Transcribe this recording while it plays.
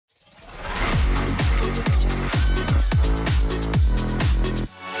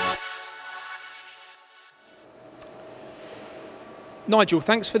Nigel,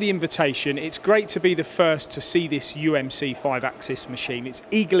 thanks for the invitation. It's great to be the first to see this UMC 5-axis machine. It's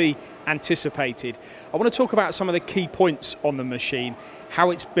eagerly anticipated. I want to talk about some of the key points on the machine,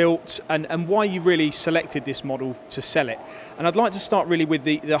 how it's built and why you really selected this model to sell it. And I'd like to start really with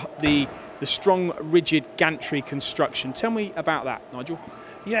the strong, rigid gantry construction. Tell me about that, Nigel.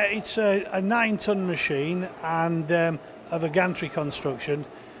 Yeah, it's a 9-ton machine and of a gantry construction,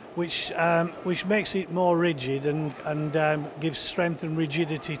 which makes it more rigid and gives strength and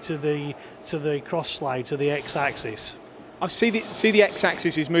rigidity to the cross slide, to the X-axis. I see the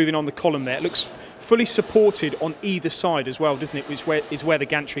X-axis is moving on the column there. It looks fully supported on either side as well, doesn't it? Which is where the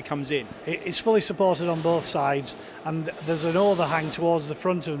gantry comes in. It's fully supported on both sides, and there's an overhang towards the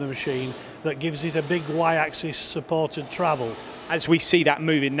front of the machine that gives it a big Y-axis supported travel. As we see that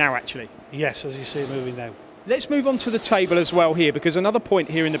moving now, actually. Yes, as you see it moving now. Let's move on to the table as well here, because another point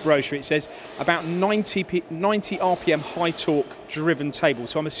here in the brochure, it says about 90 RPM high torque driven table.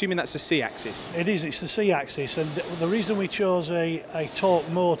 So I'm assuming that's the C-axis. It is, it's the C-axis, and the reason we chose a torque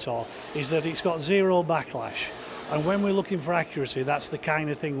motor is that it's got zero backlash. And when we're looking for accuracy, that's the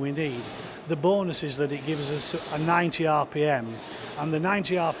kind of thing we need. The bonus is that it gives us a 90 RPM, and the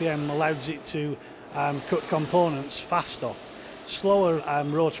 90 RPM allows it to cut components faster. Slower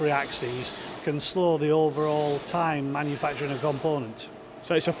rotary axes can slow the overall time manufacturing a component.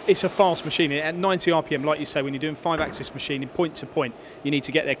 So it's a fast machine. At 90 RPM, like you say, when you're doing 5-axis machining point to point, you need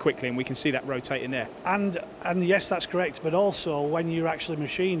to get there quickly, and we can see that rotating there. And yes, that's correct, but also when you're actually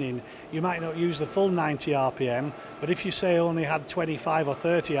machining, you might not use the full 90 RPM, but if you say only had 25 or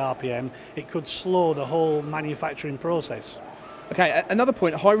 30 RPM, it could slow the whole manufacturing process. Okay, another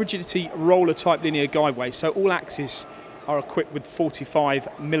point, high rigidity roller type linear guideways. So all axes are equipped with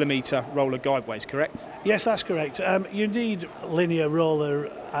 45mm roller guideways, correct? Yes, that's correct. You need linear roller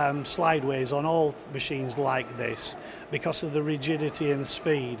slideways on all machines like this because of the rigidity and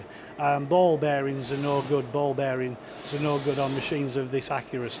speed. Ball bearings are no good. Ball bearings are no good on machines of this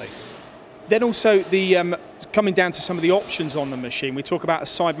accuracy. Then also coming down to some of the options on the machine, we talk about a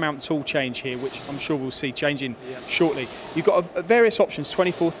side mount tool change here, which I'm sure we'll see changing shortly. You've got various options,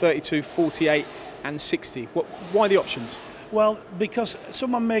 24, 32, 48 and 60. Why the options? Well, because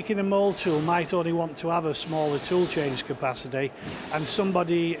someone making a mould tool might only want to have a smaller tool change capacity, and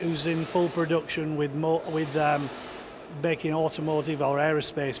somebody who's in full production with making automotive or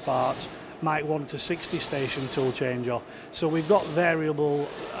aerospace parts might want a 60 station tool changer. So we've got variable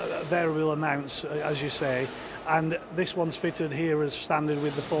amounts, as you say, and this one's fitted here as standard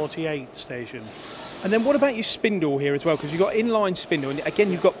with the 48 station. And then what about your spindle here as well? Because you've got inline spindle, and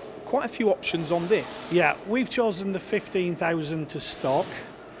again you've got quite a few options on this. Yeah, we've chosen the 15,000 to stock.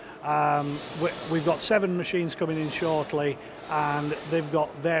 We've got 7 machines coming in shortly, and they've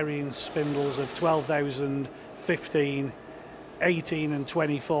got varying spindles of 12,000, 15, 18 and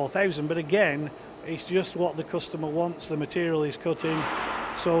 24,000. But again, it's just what the customer wants, the material is cut in,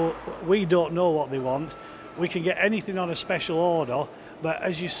 so we don't know what they want. We can get anything on a special order, but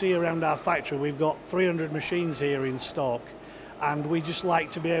as you see around our factory, we've got 300 machines here in stock, and we just like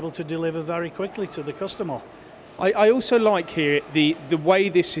to be able to deliver very quickly to the customer. I also like here the way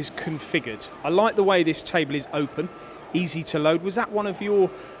this is configured. I like the way this table is open, easy to load. Was that one of your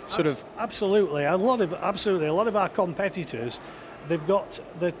sort of... Absolutely. A lot of our competitors, they've got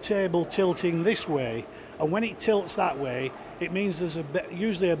the table tilting this way, and when it tilts that way, it means there's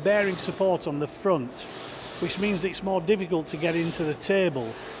usually a bearing support on the front, which means it's more difficult to get into the table.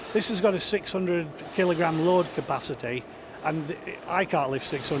 This has got a 600 kilogram load capacity, and I can't lift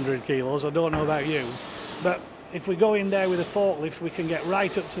 600 kilos, I don't know about you, but if we go in there with a forklift, we can get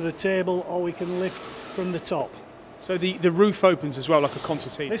right up to the table, or we can lift from the top. So the roof opens as well, like a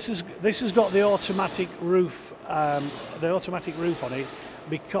concertina. This has got the automatic roof on it,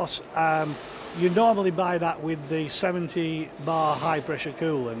 because you normally buy that with the 70 bar high pressure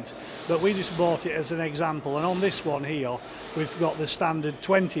coolant, but we just bought it as an example, and on this one here we've got the standard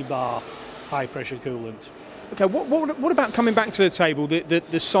 20 bar high pressure coolant. Okay, what about coming back to the table,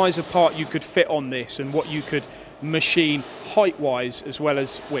 the size of part you could fit on this and what you could machine height-wise as well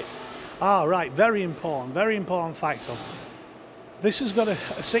as width? Ah, right, very important factor. This has got a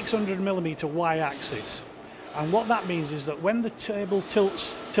 600mm Y-axis, and what that means is that when the table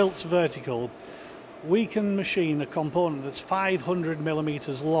tilts vertical, we can machine a component that's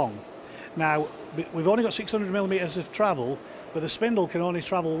 500mm long. Now, we've only got 600mm of travel, but the spindle can only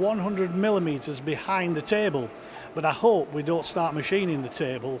travel 100mm behind the table. But I hope we don't start machining the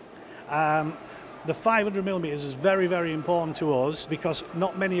table. The 500mm is very, very important to us because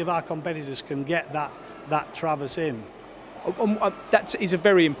not many of our competitors can get that traverse in. That is a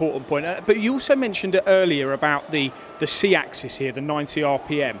very important point. But you also mentioned it earlier about the C-axis here, the 90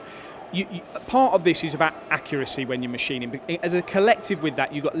 RPM. Part of this is about accuracy when you're machining. As a collective with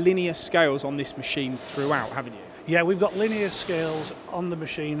that, you've got linear scales on this machine throughout, haven't you? Yeah, we've got linear scales on the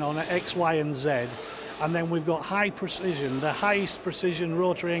machine on X, Y and Z, and then we've got high precision, the highest precision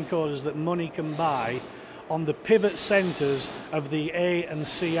rotary encoders that money can buy on the pivot centres of the A and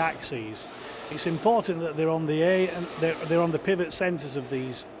C axes. It's important that they're on the A and they're on the pivot centres of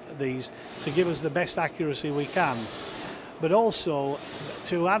these to give us the best accuracy we can. But also,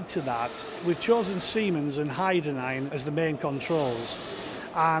 to add to that, we've chosen Siemens and Heidenhain as the main controls.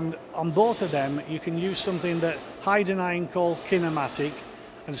 And on both of them, you can use something that Heidenhain call kinematic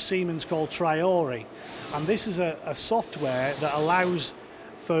and Siemens call Triori. And this is a software that allows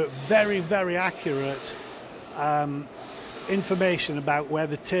for very, very accurate information about where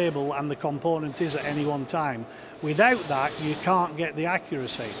the table and the component is at any one time. Without that, you can't get the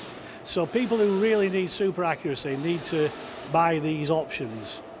accuracy. So people who really need super accuracy need to buy these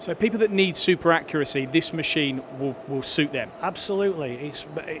options. So people that need super accuracy, this machine will suit them? Absolutely.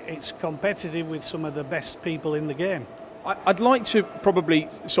 It's competitive with some of the best people in the game. I'd like to probably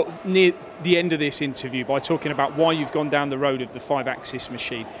sort of near the end of this interview by talking about why you've gone down the road of the 5-axis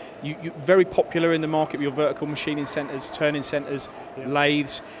machine. You're very popular in the market with your vertical machining centres, turning centres,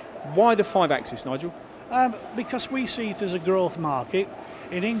 lathes. Why the 5-axis, Nigel? Because we see it as a growth market.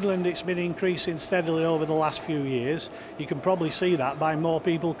 In England, it's been increasing steadily over the last few years. You can probably see that by more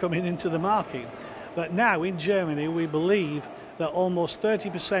people coming into the market. But now in Germany, we believe that almost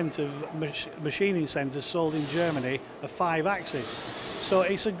 30% of machining centres sold in Germany are 5-axis. So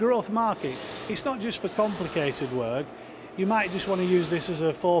it's a growth market. It's not just for complicated work. You might just want to use this as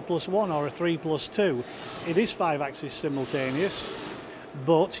a 4+1 or a 3+2. It is 5-axis simultaneous,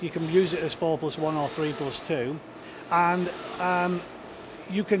 but you can use it as 4+1 or 3+2. And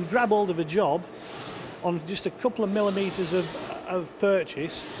you can grab hold of a job on just a couple of millimetres of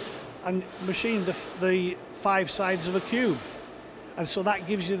purchase and machine the 5 sides of a cube. And so that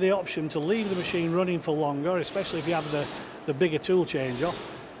gives you the option to leave the machine running for longer, especially if you have the bigger tool changer.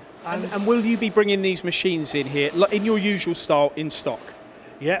 And will you be bringing these machines in here, in your usual style, in stock?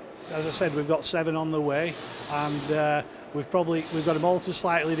 Yeah, as I said, we've got 7 on the way, and we've got them all to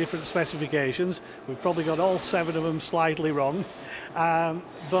slightly different specifications. We've probably got all 7 of them slightly wrong,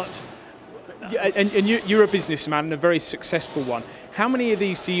 but... And you're a businessman and a very successful one. How many of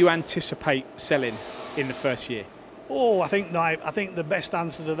these do you anticipate selling in the first year? Oh, I think the best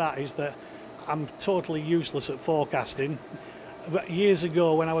answer to that is that I'm totally useless at forecasting. But years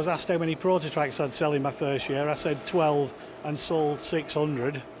ago, when I was asked how many prototypes I'd sell in my first year, I said 12 and sold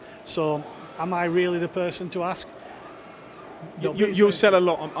 600. So, am I really the person to ask? You'll sell a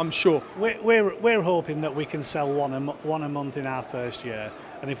lot, I'm sure. We're hoping that we can sell one a month in our first year,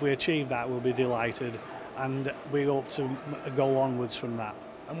 and if we achieve that, we'll be delighted, and we hope to go onwards from that.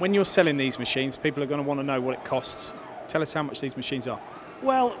 And when you're selling these machines, people are going to want to know what it costs. Tell us how much these machines are.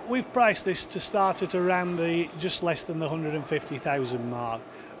 Well, we've priced this to start at around just less than the 150,000 mark,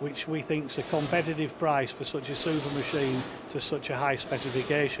 which we think is a competitive price for such a super machine to such a high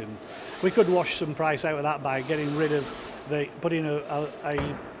specification. We could wash some price out of that by getting rid of putting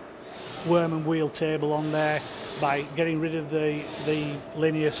a worm and wheel table on there, by getting rid of the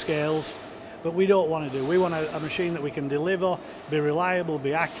linear scales. But we don't want to do. We want a machine that we can deliver, be reliable,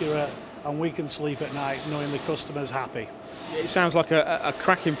 be accurate, and we can sleep at night knowing the customer's happy. It sounds like a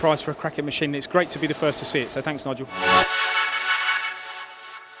cracking price for a cracking machine. It's great to be the first to see it, so thanks, Nigel.